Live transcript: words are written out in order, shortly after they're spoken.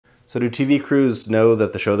So do TV crews know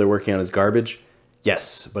that the show they're working on is garbage?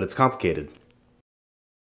 Yes, but it's complicated.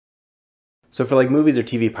 So for like movies or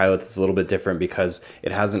TV pilots, it's a little bit different because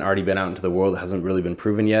it hasn't already been out into the world. It hasn't really been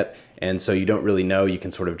proven yet. And so you don't really know. You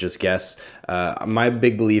can sort of just guess. My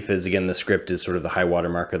big belief is, again, the script is sort of the high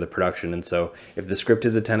watermark of the production. And so if the script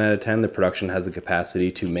is a 10 out of 10, the production has the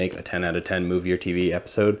capacity to make a 10 out of 10 movie or TV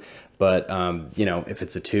episode. But, you know, if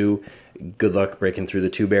it's a 2, good luck breaking through the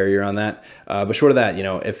 2 barrier on that. But short of that, you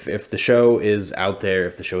know, if the show is out there,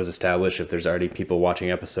 if the show is established, if there's already people watching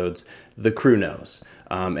episodes, the crew knows.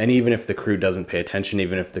 And even if the crew doesn't pay attention,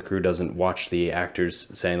 even if the crew doesn't watch the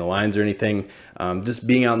actors saying the lines or anything, just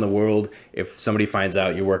being out in the world, if somebody finds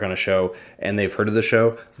out you work on a show and they've heard of the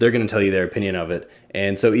show, they're going to tell you their opinion of it.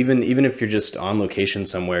 And so even if you're just on location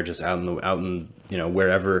somewhere, just out in you know,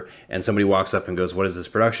 wherever, and somebody walks up and goes, "What is this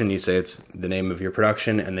production?" You say it's the name of your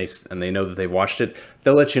production, and they know that they've watched it.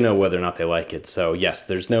 They'll let you know whether or not they like it. So yes,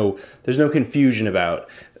 there's no confusion about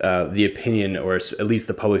the opinion, or at least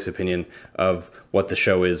the public's opinion of what the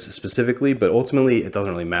show is specifically. But ultimately, it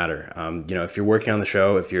doesn't really matter. You know, if you're working on the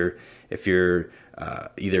show, if you're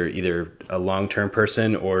either a long-term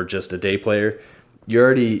person or just a day player, you're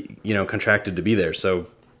already, you know, contracted to be there. So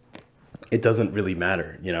it doesn't really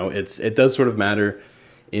matter. You know, it does sort of matter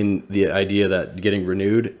in the idea that getting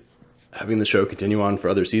renewed, having the show continue on for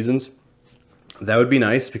other seasons, that would be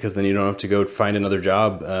nice, because then you don't have to go find another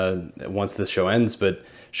job once the show ends. But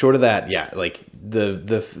short of that, yeah, like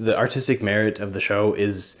the artistic merit of the show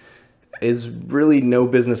is really no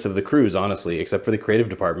business of the crews, honestly, except for the creative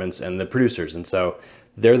departments and the producers. And so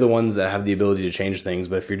they're the ones that have the ability to change things.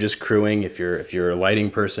 But if you're just crewing, if you're a lighting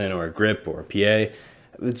person or a grip or a PA,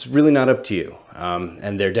 it's really not up to you.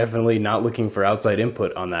 And they're definitely not looking for outside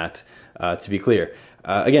input on that, to be clear.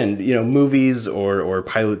 Again, you know, movies or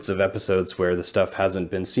pilots of episodes where the stuff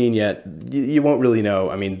hasn't been seen yet, you won't really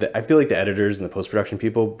know. I mean, I feel like the editors and the post-production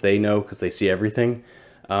people, they know because they see everything.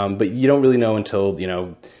 But you don't really know until, you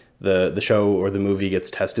know, the show or the movie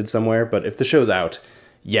gets tested somewhere. But if the show's out,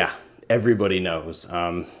 yeah, everybody knows.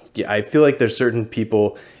 Yeah, I feel like there's certain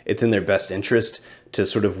people, it's in their best interest to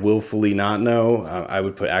sort of willfully not know. I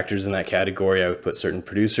would put actors in that category. I would put certain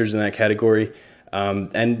producers in that category.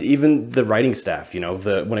 And even the writing staff, you know,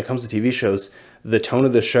 when it comes to TV shows, the tone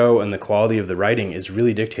of the show and the quality of the writing is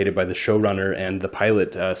really dictated by the showrunner and the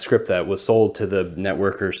pilot script that was sold to the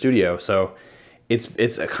network or studio. So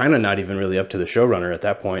it's kind of not even really up to the showrunner at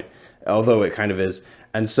that point, although it kind of is.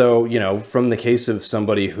 And so, you know, from the case of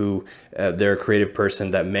somebody who they're a creative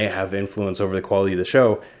person that may have influence over the quality of the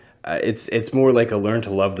show, it's more like a learn to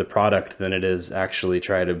love the product than it is actually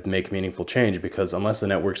try to make meaningful change. Because unless the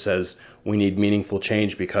network says we need meaningful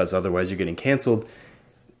change because otherwise you're getting canceled,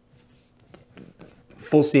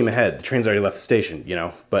 full steam ahead. The train's already left the station, you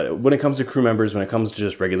know. But when it comes to crew members, when it comes to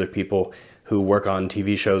just regular people who work on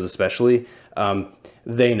TV shows especially,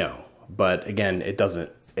 they know. But again, it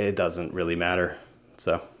doesn't really matter.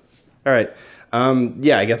 So, all right.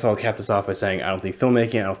 Yeah, I guess I'll cap this off by saying I don't think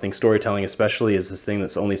filmmaking, I don't think storytelling especially is this thing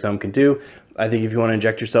that's only some can do. I think if you want to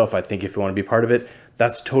inject yourself, I think if you want to be part of it,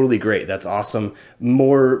 that's totally great. That's awesome.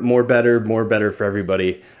 More better for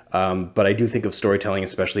everybody. But I do think of storytelling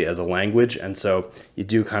especially as a language. And so you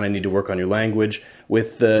do kind of need to work on your language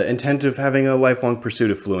with the intent of having a lifelong pursuit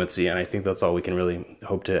of fluency. And I think that's all we can really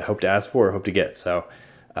hope to ask for or hope to get. So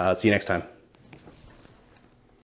see you next time.